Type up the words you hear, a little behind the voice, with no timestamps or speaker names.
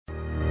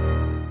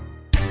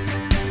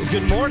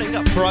Good morning,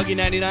 up Froggy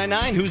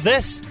 99.9. Who's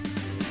this?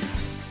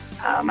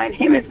 My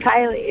name is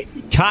Kylee.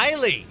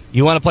 Kylee.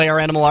 You want to play our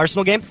Animal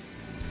Arsenal game?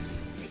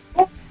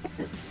 All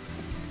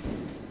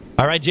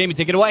right, Jamie,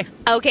 take it away.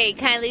 Okay,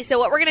 Kylie, so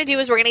what we're going to do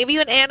is we're going to give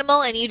you an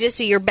animal, and you just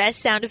do your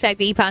best sound effect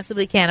that you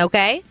possibly can,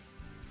 okay?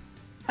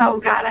 Oh,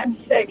 God, I'm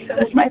sick, so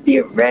this might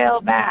be real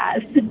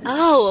bad.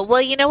 Oh,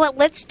 well, you know what?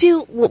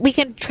 We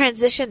can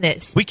transition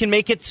this. We can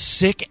make it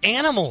sick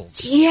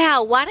animals.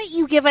 Yeah, why don't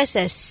you give us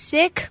a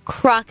sick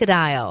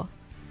crocodile?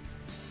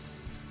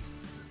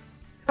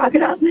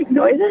 Crocodiles make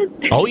noises?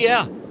 Oh,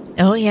 yeah.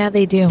 Oh, yeah,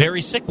 they do.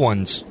 Very sick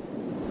ones.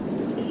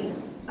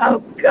 Oh,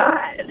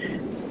 God.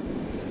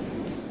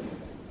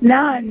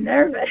 Now I'm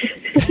nervous.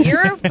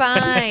 You're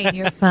fine.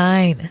 You're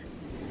fine.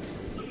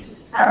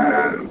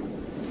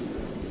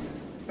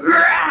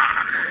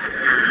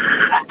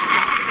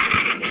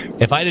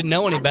 If I didn't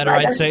know any better,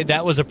 I'd say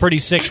that was a pretty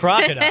sick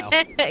crocodile.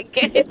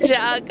 Good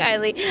job,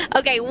 Kylie.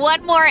 Okay,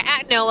 one more.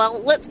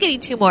 Let's give you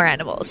two more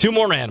animals. Two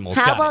more animals.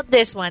 How Got about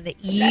this one?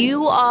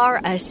 You are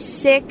a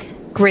sick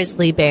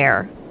grizzly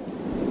bear.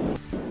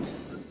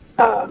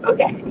 Oh,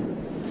 okay.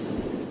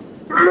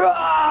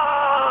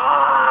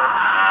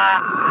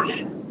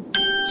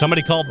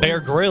 Somebody called Bear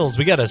Grylls.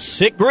 We got a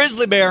sick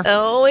grizzly bear.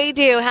 Oh, we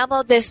do. How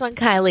about this one,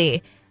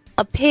 Kylie?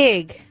 A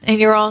pig, and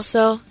you're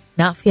also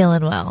not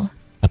feeling well.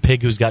 A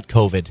pig who's got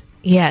COVID.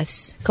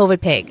 Yes, COVID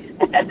pig.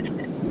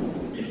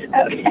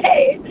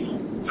 Okay.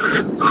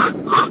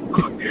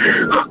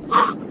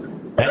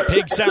 That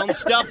pig sounds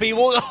stuffy.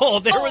 Oh,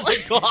 there was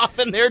a cough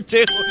in there,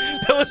 too.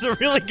 That was a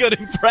really good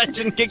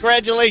impression.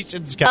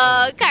 Congratulations,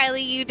 Kylie.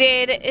 Kylie, you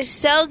did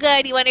so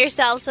good. You won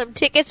yourself some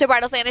tickets to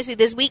Bridal Fantasy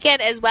this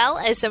weekend, as well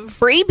as some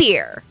free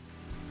beer.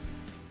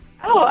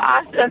 Oh,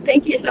 awesome.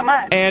 Thank you so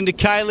much. And,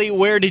 Kylie,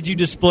 where did you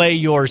display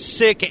your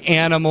sick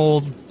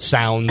animal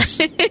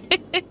sounds?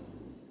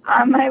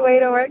 On my way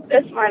to work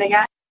this morning,